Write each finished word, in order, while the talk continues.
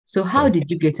So how Okay. did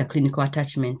you get a clinical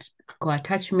attachment? Clinical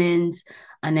attachments,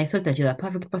 and I thought that you're the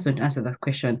perfect person to answer that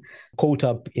question. Caught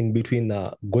up in between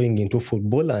going into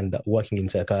football and working in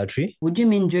psychiatry. Would you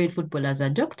mean join football as a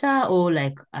doctor or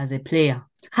like as a player?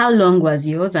 How long was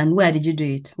yours and where did you do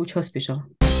it? Which hospital?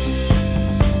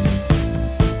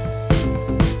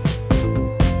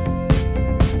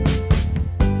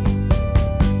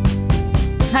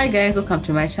 Hi guys, welcome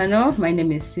to my channel. My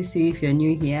name is Sisi if you're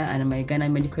new here, and I'm a Uganda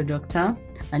medical doctor.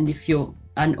 And if you're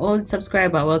an old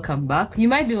subscriber, welcome back. You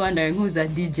might be wondering who's that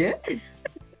DJ?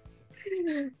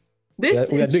 We This are,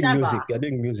 we are is doing Shaba. music. We are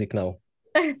doing music now.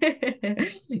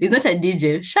 He's not a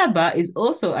DJ. Shaba is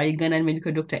also a Ugandan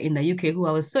medical doctor in the UK who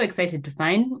I was so excited to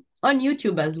find on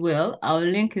YouTube as well. I'll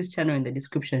link his channel in the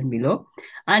description below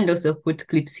and also put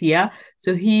clips here.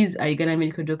 So he's a Ugandan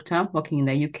medical doctor working in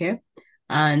the UK.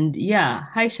 And yeah,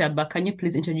 hi Shaba, can you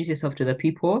please introduce yourself to the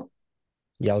people?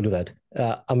 Yeah, I'll do that.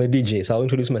 I'm a DJ, so I'll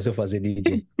introduce myself as a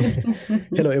DJ.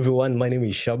 Hello, everyone. My name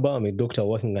is Shaba. I'm a doctor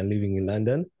working and living in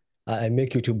London. I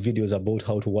make YouTube videos about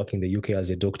how to work in the UK as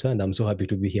a doctor, and I'm so happy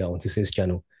to be here on Cise's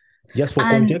channel. Just for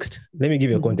And context, let me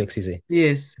give you a context, Cise.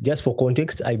 yes. Just for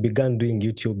context, I began doing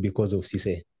YouTube because of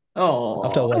Cise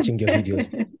after Oh. watching your videos.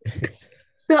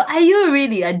 So are you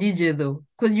really a DJ though?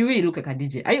 Because you really look like a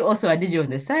DJ. Are you also a DJ on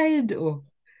the side or?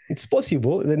 It's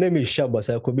possible. The name is Shaba,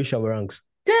 so I could be Shaba Ranks.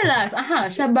 Tell us,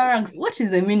 Shabarangs, what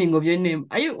is the meaning of your name?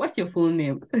 What's your full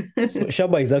name? So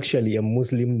Shaba is actually a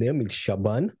Muslim name. It's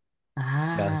Shaban.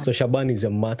 Yeah. Ah, So Shaban is a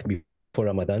month before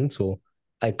Ramadan. So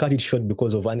I cut it short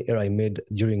because of an error I made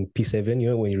during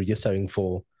P7, when you're registering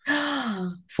for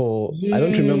I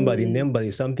don't remember the yes, name, but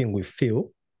it's something with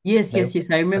Phil. yes, And I yes, yes.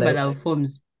 I and remember I our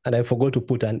forms. and I forgot to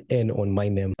put an N on my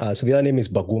name. So the other name is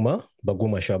Baguma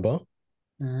Shaba.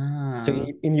 So Ah,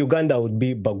 in Uganda, I would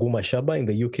be Baguma Shaba. In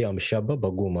the UK, I'm Shaba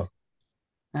Baguma.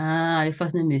 your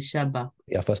first name is Shaba.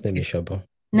 Yeah, first name is Okay. Shaba.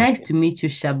 Yeah. Nice to meet you,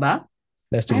 Shaba.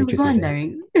 Nice to I meet was you, Cesar.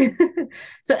 wondering.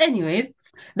 So, anyways,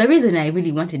 the reason I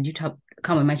really wanted you to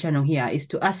come on my channel here is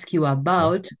to ask you Okay.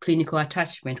 about clinical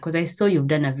attachment because I saw you've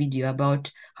done a video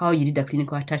about how you did a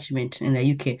clinical attachment in the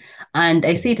UK. And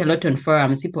I see Okay. it a lot on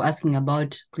forums, people asking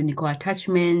about clinical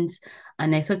attachments.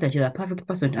 And I thought that you're the perfect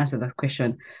person to answer that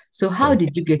question. So, how Okay.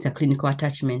 did you get a clinical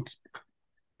attachment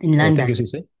in Oh, thank you, London?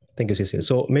 Cesar. Thank you, Cesar.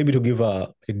 So maybe to give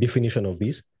a definition of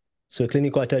this. So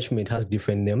clinical attachment has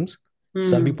different names.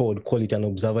 Some Mm, people would call it an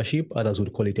observership, others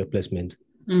would call it a placement.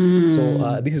 So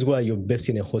mm, this is where you're based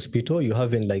in a hospital. You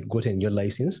haven't like gotten your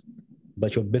license,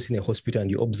 but you're based in a hospital and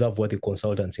you observe what the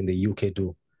consultants in the UK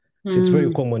do. So it's very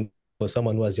mm, common for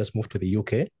someone who has just moved to the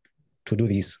UK to do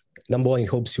this. Number one, it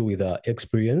helps you with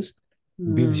experience,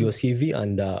 builds mm. your CV,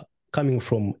 and coming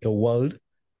from a world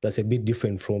that's a bit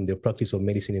different from the practice of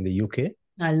medicine in the UK, you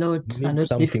A need lot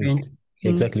something. different.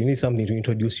 Mm, Exactly, you need something to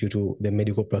introduce you to the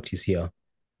medical practice here.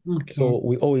 okay. So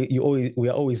we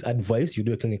are always advised you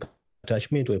do a clinical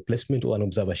attachment or a placement or an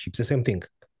observership. It's the same thing.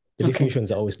 The Okay.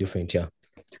 definitions are always different. Yeah.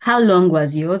 How long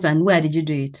was yours and where did you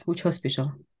do it? Which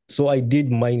hospital? So I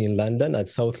did mine in London at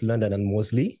South London and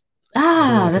Mosley. I don't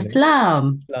know Ah, if the you know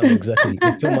slum. Slam, exactly.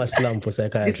 The famous Slam for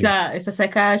psychiatry. It's a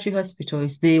psychiatry hospital.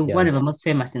 It's the one Yeah. of the most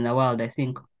famous in the world, I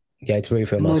think. Yeah, it's very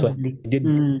famous. So Maudsley. I did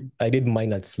Mm, I did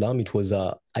mine at Slam. It was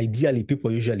ideally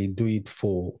people usually do it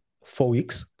for 4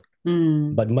 weeks,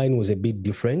 mm, but mine was a bit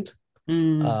different.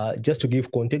 mm. Just to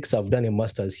give context, I've done a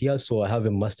master's here, so I have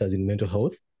a master's in mental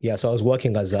health. Yeah, so I was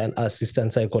working as an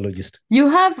assistant psychologist. You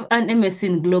have an MS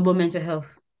in global mental health,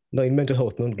 No, in mental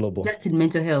health, not global. just in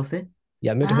mental health, eh?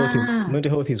 Yeah, Ah.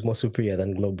 mental health is more superior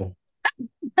than global.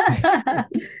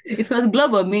 It's because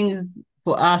global means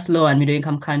for us low and middle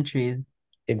income countries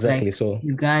like Exactly. So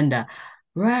Uganda.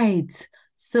 Right.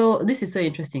 So this is so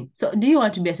interesting. So do you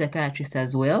want to be a psychiatrist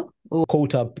as well? Or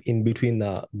caught up in between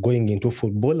going into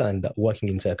football and working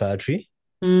in psychiatry.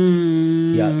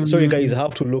 Yeah, sorry guys, I mm,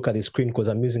 have to look at the screen because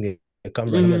I'm using a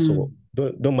camera here, so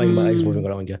mm, don't mind my eyes moving mm,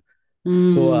 around here.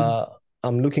 So mm,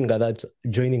 I'm looking at that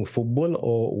joining football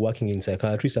or working in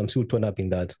psychiatry. So I'm still torn up in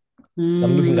that. So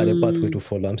I'm looking at a pathway to mm.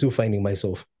 follow. I'm still finding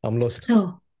myself. I'm lost.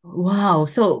 So wow.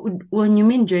 So when you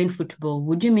mean join football,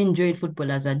 would you mean join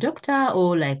football as a doctor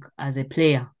or like as a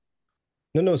player?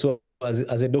 No, no. So as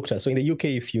a doctor, so in the UK,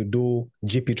 if you do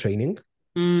GP training,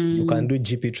 you can Mm, do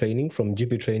GP training. From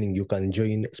GP training, you can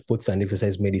join sports and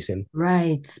exercise medicine.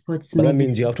 right, sports But that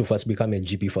means you medicine. have to first become a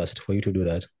GP first for you to do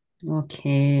that.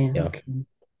 Okay, Yeah. okay.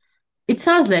 It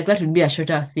sounds like that would be a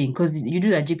shorter thing because you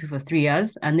do that GP for 3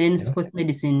 years and then Yeah. sports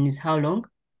medicine is how long?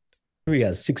 3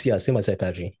 years, 6 years, same as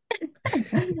psychiatry.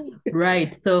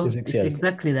 Right. So Six it's years.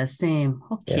 exactly the same.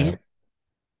 Yeah. Okay.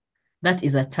 That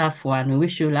is a tough one. We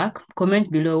wish you luck. Comment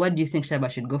below, what do you think Shaba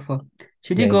should go for?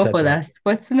 Should he Yeah, go for exactly. the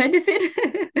sports medicine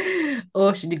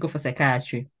or should he go for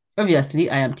psychiatry? Obviously,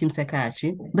 I am team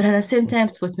psychiatry, but at the same time,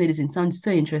 sports medicine sounds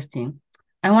so interesting.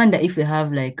 I wonder if they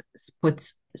have like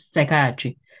sports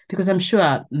psychiatry because I'm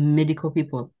sure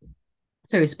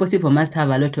sports people must have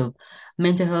a lot of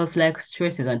mental health like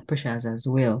stresses and pressures as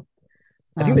well.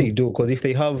 I think they Um, do because if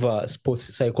they have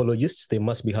sports psychologists, they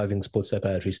must be having sports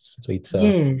psychiatrists. So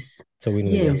yes, it's a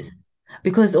win-win. Yeah, yes.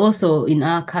 Because also in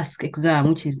our CASC exam,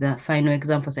 which is the final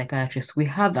exam for psychiatrists, we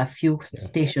have a few yeah,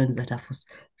 stations that are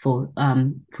for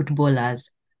footballers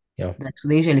yeah, that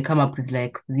they usually come up with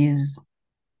like these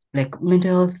like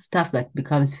mental health stuff that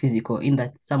becomes physical in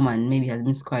that someone maybe has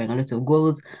been scoring a lot of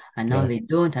goals and now yeah. they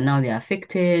don't and now they're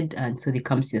affected and so they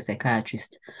come to the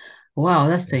psychiatrist. Wow,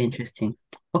 that's so Yeah. interesting.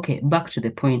 Okay, back to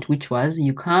the point, which was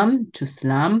you come to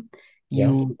Slum, Yeah,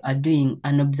 you are doing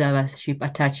an observership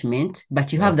attachment,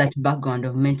 but you yeah, have that background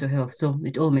of mental health, so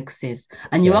it all makes sense.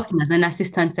 And you're yeah. working as an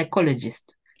assistant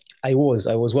psychologist. I was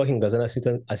working as an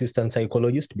assistant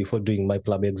psychologist before doing my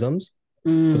PLAB exams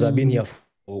because I've been Mm. here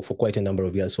for quite a number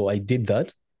of years. So I did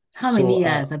that. How So many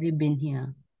years have you been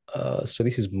here? so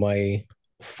this is my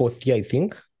fourth year, I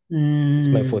think. It's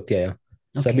my Mm. fourth year.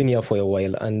 So I've been Okay. here for a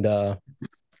while, and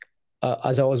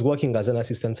as I was working as an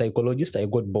assistant psychologist, I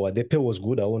got bored. The pay was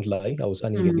good, I won't lie. I was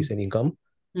earning a Mm. decent income.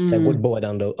 So I Mm. got bored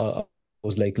and I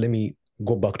was like, let me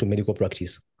go back to medical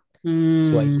practice.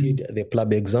 So I Mm. did the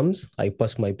PLAB exams. I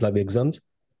passed my PLAB exams.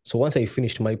 So once I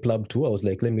finished my PLAB too, I was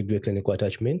like, let me do a clinical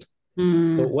attachment. So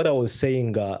Mm. what I was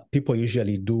saying, people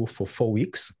usually do for 4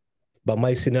 weeks, but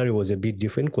my scenario was a bit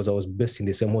different because I was based in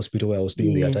the same hospital where I was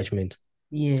doing the Yes. attachment.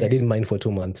 So I did Yes. mine for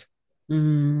 2 months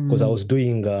because I Mm. was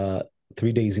doing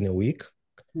 3 days in a week.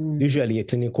 Mm. Usually a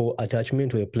clinical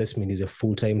attachment or a placement is a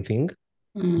full-time thing.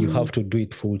 You Mm. have to do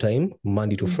it full-time,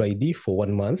 Monday to Mm. Friday for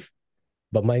 1 month.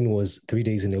 But mine was 3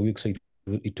 days in a week, so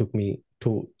it took me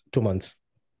two months.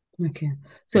 Okay. Yeah,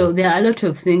 So there are a lot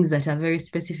of things that are very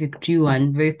specific to you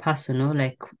and very personal.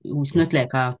 Like it's yeah, not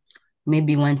like a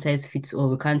maybe one size fits all.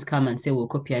 We can't come and say we'll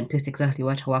copy and paste exactly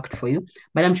what worked for you.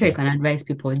 But I'm sure you yeah, can advise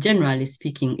people, generally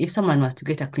speaking, if someone was to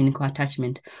get a clinical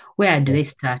attachment, where do yeah. they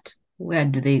start?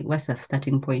 What's the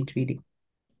starting point really?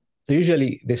 So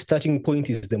usually the starting point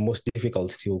is the most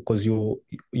difficult still because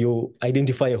you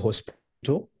identify a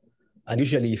hospital, and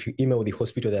usually if you email the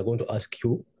hospital, they're going to ask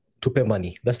you to pay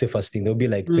money. That's the first thing. They'll be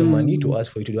like, pay money to Mm.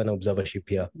 ask for you to do an observership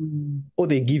here. Mm. Or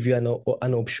they give you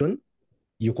an option,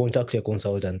 you contact a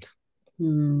consultant.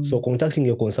 So Mm. contacting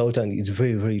a consultant is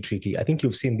very, very tricky. I think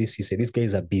you've seen this. You say these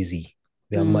guys are busy.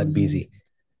 They are mad Mm. busy.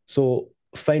 So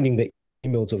finding the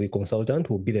emails of the consultant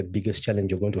will be the biggest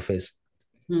challenge you're going to face.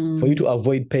 For you Mm. to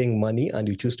avoid paying money and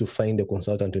you choose to find a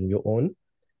consultant on your own,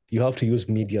 you have to use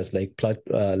medias like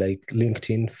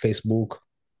LinkedIn, Facebook,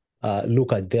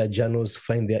 look at their journals,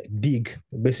 find their dig.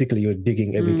 Basically, you're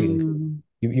digging everything. Mm.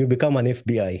 You become an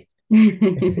FBI.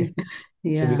 So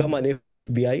Yeah. become an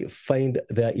FBI, find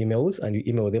their emails, and you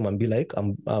email them and be like,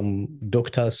 I'm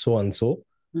Dr. So and so.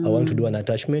 I want to do an Mm.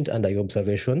 attachment under your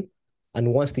observation.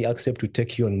 And once they accept to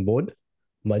take you on board,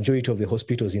 majority of the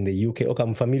hospitals in the UK, okay,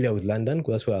 I'm familiar with London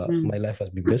because that's where Mm. my life has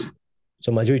been based.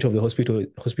 So majority of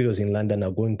the hospitals in London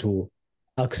are going to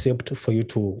accept for you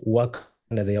to work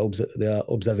under their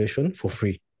observation for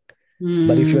free.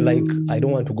 But if you're like, I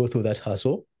don't want to Mm. go through that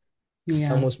hassle,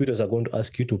 some Yeah. hospitals are going to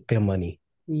ask you to pay money.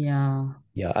 Yeah.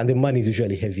 Yeah, and the money is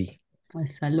usually heavy.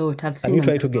 It's a lot. I've Can seen you on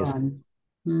try the to guess? forums.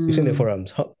 You've seen the Mm.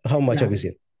 forums. How much Yeah. have you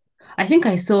seen? I think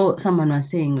I saw someone was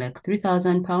saying like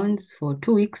 £3,000 for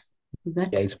 2 weeks. Is Yeah,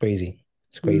 that? it's crazy.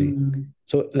 It's crazy. Mm.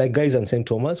 So, like guys and St.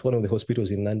 Thomas, one of the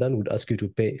hospitals in London would ask you to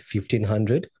pay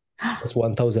 1,500. That's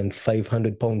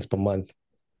 £1,500 per month.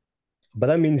 But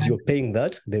that means you're paying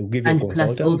that. They'll give you a And plus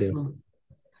consultant. They, also,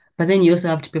 but then you also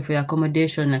have to pay for your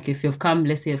accommodation. Like if you've come,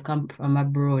 let's say you've come from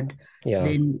abroad, yeah,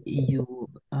 then you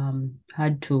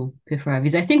had to pay for a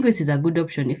visa. I think this is a good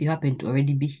option if you happen to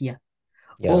already be here.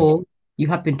 yeah, Or you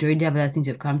happen to already have other things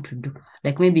you've come to do.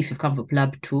 Like maybe if you've come for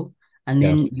Plab 2 and yeah,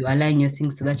 then you align your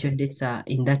things so that your dates are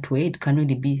in that way, it can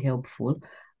really be helpful.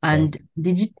 yeah. And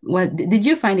did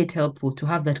you find it helpful to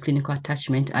have that clinical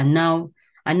attachment? And now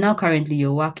currently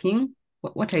you're working.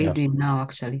 What are you Yeah. doing now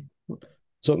actually?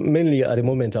 So mainly at the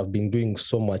moment, I've been doing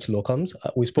so much locums.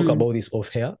 We spoke Mm, about this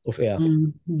off air.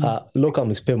 mm, mm,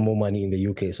 Locums pay more money in the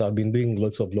UK. So I've been doing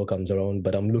lots of locums around,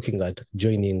 but I'm looking at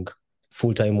joining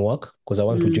full-time work because I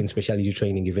want to join mm, specialty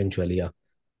training eventually. Yeah.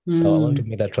 So I want to mm,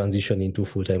 make that transition into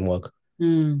full-time work.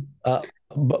 mm, Uh,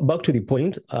 back to the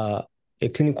point, a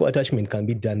clinical attachment can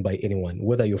be done by anyone,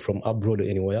 whether you're from abroad or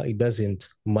anywhere. It doesn't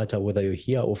matter whether you're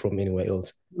here or from anywhere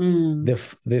else.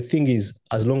 The thing is,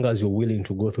 as long as you're willing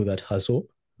to go through that hassle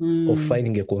of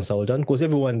finding a consultant, because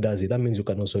everyone does it, that means you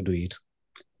can also do it.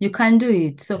 You can do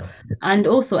it. So, and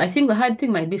also, I think the hard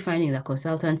thing might be finding the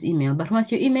consultant's email. But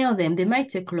once you email them, they might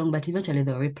take long, but eventually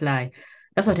they'll reply.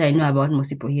 That's what I know about most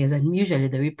people here, and usually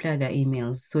they reply their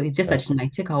emails. So it's just that it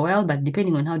might take a while, but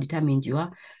depending on how determined you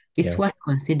are, it's worth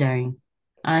considering.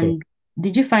 And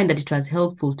did you find that it was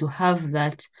helpful to have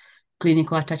that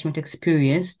clinical attachment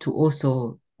experience to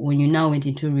also, when you now went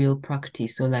into real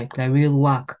practice, so like real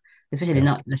work, especially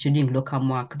now that you're doing locum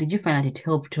work, did you find that it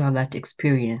helped to have that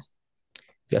experience?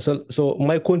 Yeah, so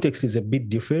my context is a bit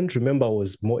different. Remember, I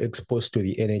was more exposed to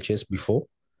the NHS before,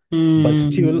 but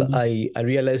still, I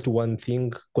realized one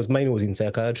thing, because mine was in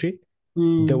psychiatry.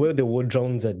 The way the ward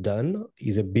rounds are done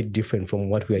is a bit different from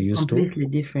what we are used to. Completely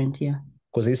different, yeah.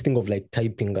 Because this thing of like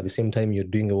typing at the same time you're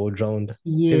doing a ward round,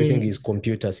 everything is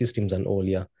computer systems and all,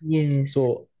 Yes.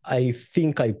 So I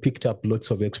think I picked up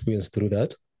lots of experience through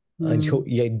that. And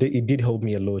it did help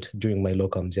me a lot during my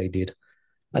locums. I did.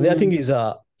 And the other thing is,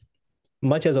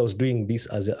 much as I was doing this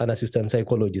as an assistant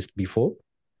psychologist before,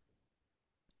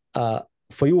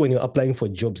 for you, when you're applying for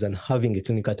jobs and having a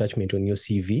clinical attachment on your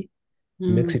CV,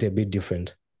 makes it a bit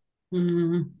different.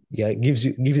 Yeah, it gives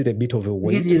it a bit of a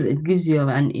weight. It gives you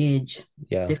an edge.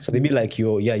 Yeah. Definitely. So they be like,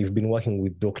 you've been working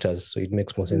with doctors, so it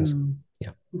makes more sense.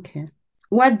 Yeah. Okay.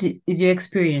 What is your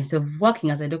experience of working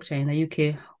as a doctor in the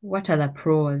UK? What are the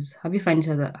pros? Have you found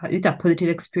it a positive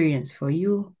experience for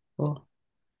you? Or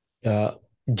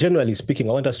generally speaking,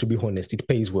 I want us to be honest, it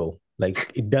pays well.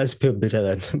 Like it does pay better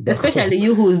than back especially home.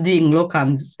 You who's doing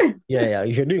locums. Yeah.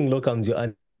 If you're doing locums, you're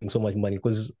earning so much money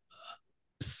because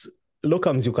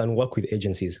locums you can work with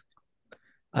agencies,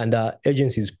 and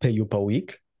agencies pay you per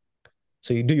week.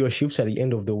 So you do your shifts at the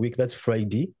end of the week. That's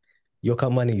Friday. Your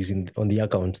money is on the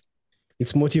account.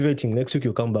 It's motivating. Next week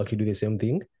you come back, you do the same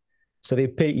thing. So the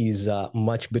pay is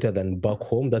much better than back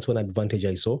home. That's one advantage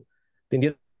I saw.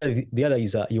 Then the other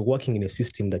is you're working in a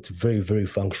system that's very, very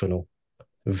functional.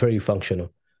 Very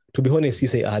functional. To be honest,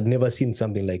 I had never seen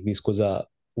something like this because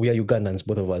we are Ugandans,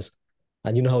 both of us.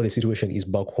 And you know how the situation is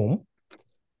back home.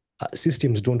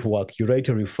 Systems don't work. You write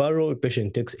a referral, a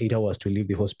patient takes 8 hours to leave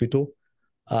the hospital.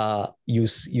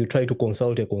 You try to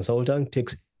consult a consultant,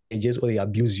 takes ages, or they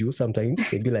abuse you sometimes.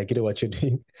 They be like, you know what you're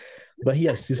doing. But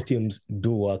here systems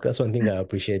do work. That's one thing I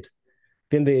appreciate.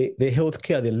 Then the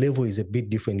healthcare, the level is a bit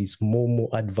different. It's more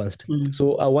advanced.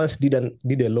 So I once did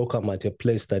a locum at a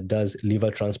place that does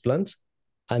liver transplants,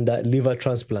 and liver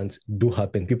transplants do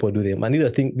happen. People do them, and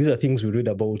these are things we read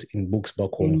about in books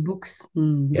back home. In books,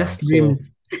 just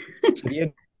dreams. So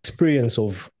the experience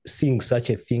of seeing such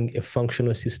a thing, a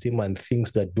functional system, and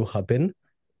things that do happen,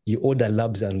 you order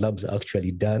labs and labs are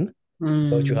actually done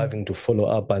without you having to follow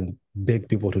up and beg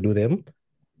people to do them.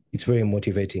 It's very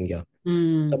motivating, yeah.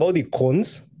 So about the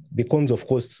cons, of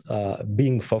course,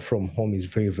 being far from home is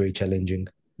very, very challenging.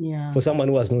 Yeah. For someone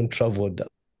who has not traveled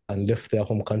and left their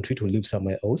home country to live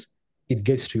somewhere else, it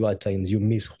gets to you at times. You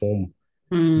miss home.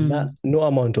 No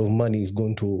amount of money is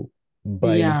going to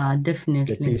buy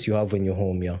definitely the peace you have when you're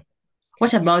home, yeah.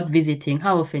 What about visiting?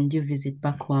 How often do you visit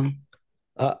back home?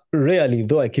 Rarely,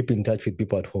 though I keep in touch with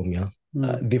people at home, yeah.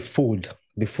 The food.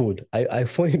 I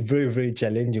found it very, very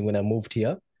challenging when I moved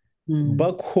here.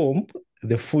 Back home,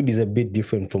 the food is a bit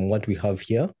different from what we have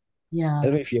here. Yeah. I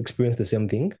don't know if you experience the same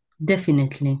thing.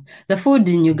 Definitely. The food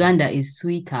in Uganda is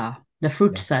sweeter. The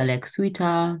fruits are like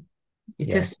sweeter.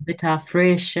 It tastes better,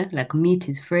 fresh, like meat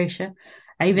is fresher.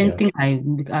 I even think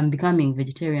I'm becoming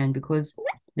vegetarian because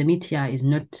the meat here is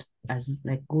not as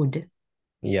like good.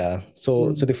 Yeah.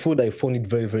 So the food, I found it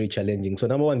very, very challenging. So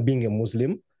number one, being a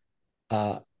Muslim,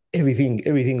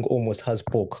 everything almost has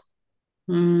pork.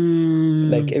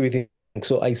 Like everything.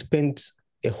 So I spent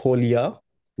a whole year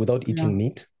without eating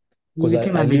meat. You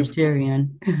became a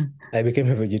vegetarian. I became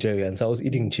a vegetarian. So I was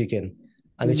eating chicken.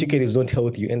 And the chicken is not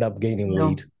healthy. You end up gaining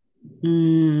weight.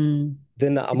 Then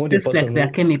I'm not the person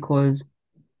like chemicals.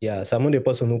 Yeah, so I'm not the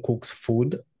person who cooks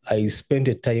food. I spent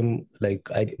a time like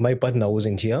my partner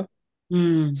wasn't here.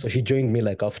 So she joined me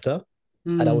like after.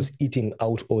 And I was eating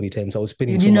out all the time. So I was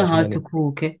spending so much money. You didn't know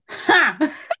how to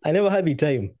cook, I never had the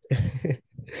time.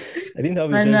 I didn't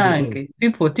have the time to cook.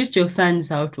 People teach your sons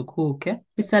how to cook.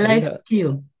 It's a life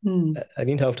skill. I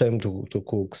didn't have time to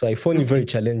cook. So I found it very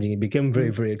challenging. It became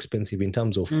very, very expensive in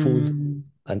terms of food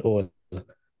and all.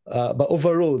 But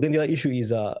overall, then the other issue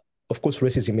is, of course,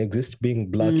 racism exists. Being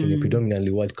Black in a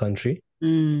predominantly white country,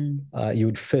 you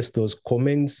would face those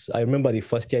comments. I remember the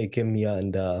first year I came here,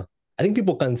 and I think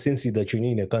people can sense it that you're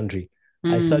new in a country.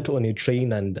 I sat on a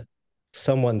train and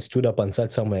someone stood up and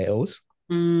sat somewhere else.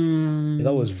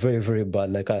 That was very, very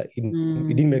bad. Like it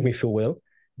didn't make me feel well.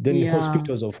 Then in Yeah.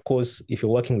 hospitals, of course, if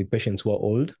you're working with patients who are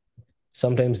old,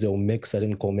 sometimes they'll make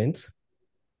certain comments.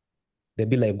 They'll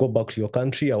be like, go back to your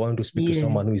country. I want to speak to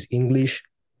someone who Yes. is English,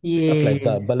 stuff like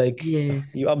that. Yes. But like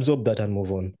Yes. you absorb that and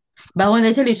move on. But when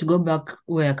they tell you to go back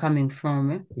where you're coming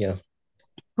from, Yeah.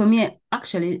 for me,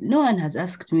 actually, no one has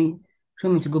asked me for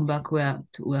me to go back where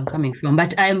I'm coming from.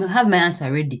 But I have my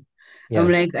answer ready. I'm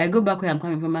Yeah. like, I go back where I'm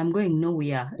coming from. I'm going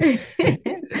nowhere.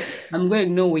 I'm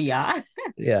going nowhere.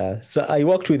 Yeah. So I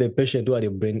worked with a patient who had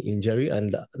a brain injury,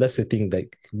 and that's the thing,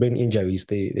 like brain injuries,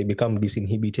 they become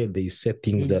disinhibited. They say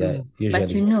things They that are do.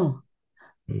 But usually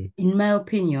mm, in my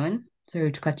opinion,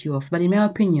 sorry to cut you off, but in my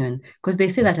opinion, because they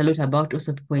say yeah, that a lot about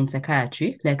also people in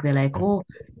psychiatry, like they're like, yeah, oh,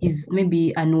 he's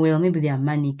maybe unwell, maybe they are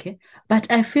manic. But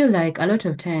I feel like a lot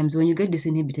of times when you get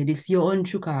disinhibited, it's your own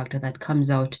true character that comes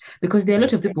out. Because there are a yeah,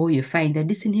 lot of people who you find they're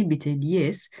disinhibited,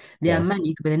 yes, they are yeah,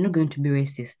 manic, but they're not going to be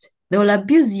racist. They will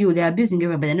abuse you, they're abusing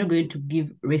everyone, but they're not going to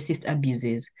give racist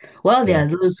abuses. While there yeah,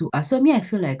 are those who are. So me, I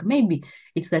feel like maybe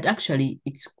it's that actually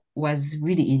it was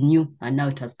really in you and now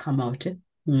it has come out.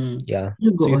 Hmm. yeah.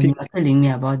 You So go on. You are telling me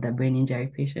about the brain injury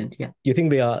patient. Yeah. you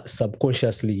think they are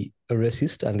subconsciously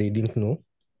racist and they didn't know?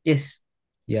 Yes.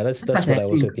 Yeah, That's that's what what I I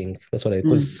think. also think. That's what I,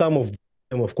 because Mm. some of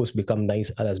them, of course, become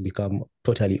nice, others become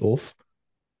totally off,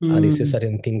 and they say Mm.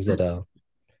 certain things that are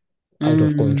out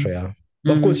of Mm. control.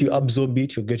 But of course, you Mm. absorb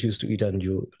it, you get used to it, and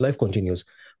your life continues.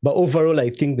 But overall, I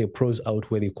think the pros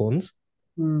outweigh the cons.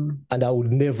 Mm. And I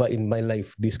would never in my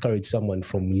life discourage someone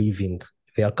from leaving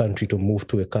their country to move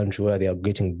to a country where they are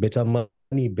getting better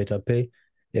money, better pay,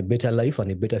 a better life,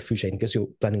 and a better future in case you're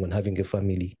planning on having a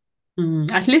family.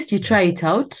 Mm. At least you Yeah. try it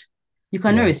out. You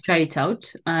can Yeah. always try it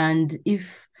out. And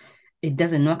if it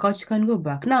doesn't work out, you can go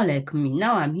back. Now, like me,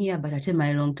 now I'm here, but I tell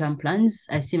my long-term plans,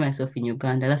 I see myself in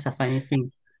Uganda. That's a funny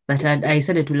thing. But I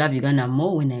decided to love Uganda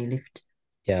more when I left.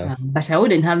 Yeah. But I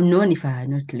wouldn't have known if I had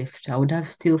not left. I would have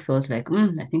still felt like,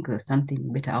 I think there's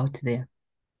something better out there.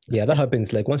 Yeah. That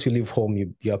happens. Like once you leave home,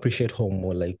 you appreciate home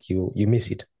more, like you miss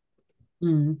it.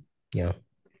 Mm. Yeah.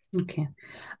 Okay.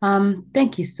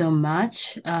 Thank you so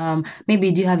much.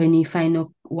 Maybe do you have any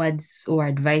final words or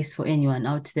advice for anyone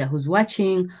out there who's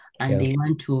watching and Yeah. they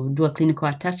want to do a clinical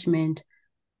attachment?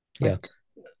 Yeah. What?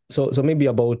 So maybe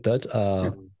about that,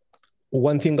 Yeah.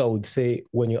 one thing I would say,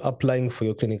 when you're applying for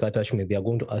your clinical attachment, they are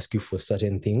going to ask you for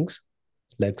certain things,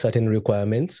 like certain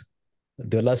requirements.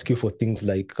 They'll ask you for things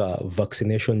like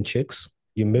vaccination checks.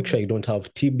 You make sure you don't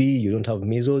have TB, you don't have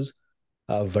measles,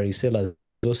 varicella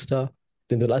zoster.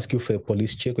 Then they'll ask you for a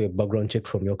police check or a background check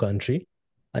from your country.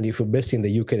 And if you're based in the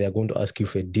UK, they're going to ask you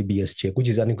for a DBS check, which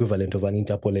is an equivalent of an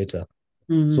Interpol letter.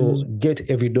 So Mm, get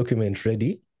every document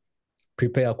ready,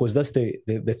 prepare, because that's the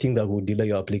thing that will delay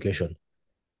your application.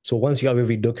 So once you have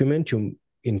every document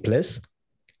in place,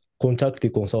 contact the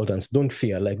consultants. Don't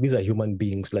fear. Like these are human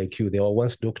beings like you. They were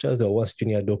once doctors, they were once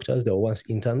junior doctors, they were once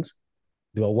interns,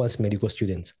 they were once medical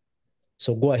students.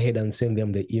 So go ahead and send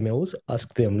them the emails.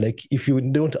 Ask them. Like if you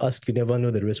don't ask, you never know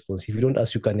the response. If you don't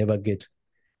ask, you can never get.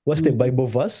 What's the mm, Bible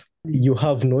verse? mm. You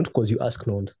have not because you ask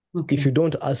not. If Okay. you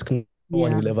don't ask, no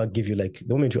one Yeah. will ever give you. Like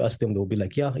the moment you ask them, they'll be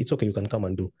like, yeah, it's okay, you can come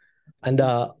and do. And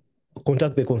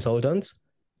contact the consultants.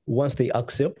 Once they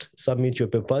accept, submit your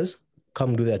papers,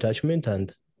 come do the attachment,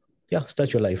 and yeah,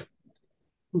 start your life.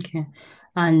 Okay.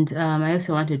 And I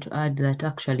also wanted to add that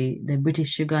actually the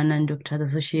British Ugandan Doctors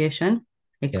Association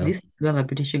Yeah. exists. We have a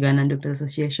British Ugandan Doctors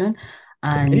Association.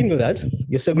 Okay. I didn't And know that. You're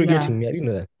yeah, segregating me. I didn't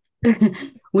know that.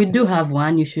 we do have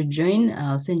one. You should join.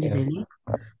 I'll send you Yeah. the link.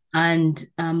 And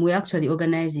we're actually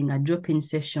organizing a drop-in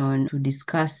session to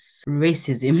discuss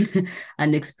racism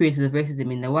and experiences of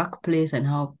racism in the workplace and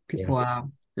how Yeah. people are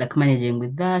like managing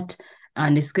with that.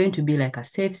 And it's going to be like a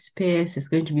safe space. It's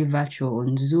going to be virtual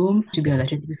on Zoom. To be on Yeah. the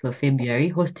 25th of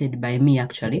February, hosted by me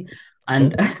actually.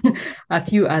 And Oh, a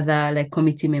few other like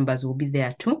committee members will be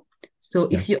there too. So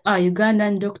yeah. if you are a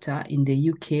Ugandan doctor in the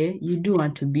UK, you do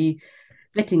want to be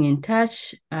getting in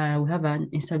touch. We have an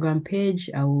Instagram page.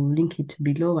 I will link it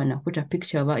below and I'll put a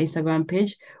picture of our Instagram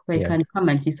page where you Yeah. can come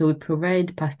and see. So we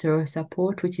provide pastoral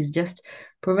support, which is just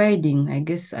providing, I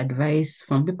guess, advice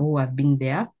from people who have been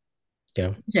there.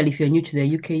 Yeah. Especially if you're new to the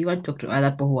UK, you want to talk to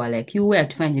other people who are like you, where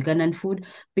to find Ugandan food.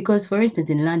 Because, for instance,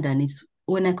 in London,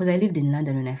 because I lived in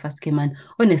London when I first came, and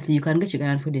honestly, you can get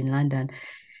Ugandan food in London.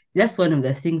 That's one of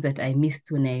the things that I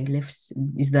missed when I left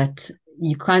is that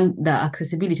the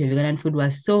accessibility of Ugandan food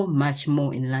was so much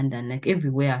more in London. Like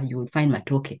everywhere you would find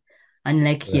matoke.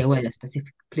 Unlike Yeah. here where there are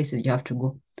specific places you have to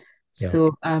go. Yeah.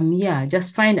 So yeah,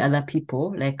 just find other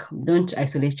people. Like don't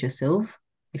isolate yourself.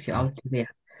 if you're out there.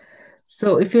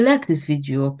 So if you like this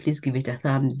video, please give it a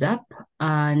thumbs up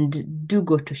and do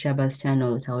go to Shaba's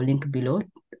channel. I'll link below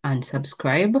and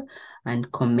subscribe and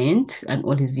comment on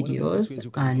all his videos.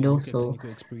 And also,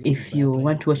 if you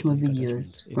want to watch more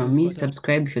videos from me,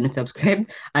 subscribe if you're not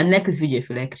subscribed, and like this video if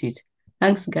you liked it.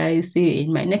 Thanks, guys. See you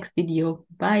in my next video.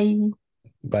 Bye.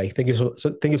 Bye. Thank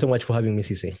you so much for having me,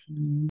 Cece.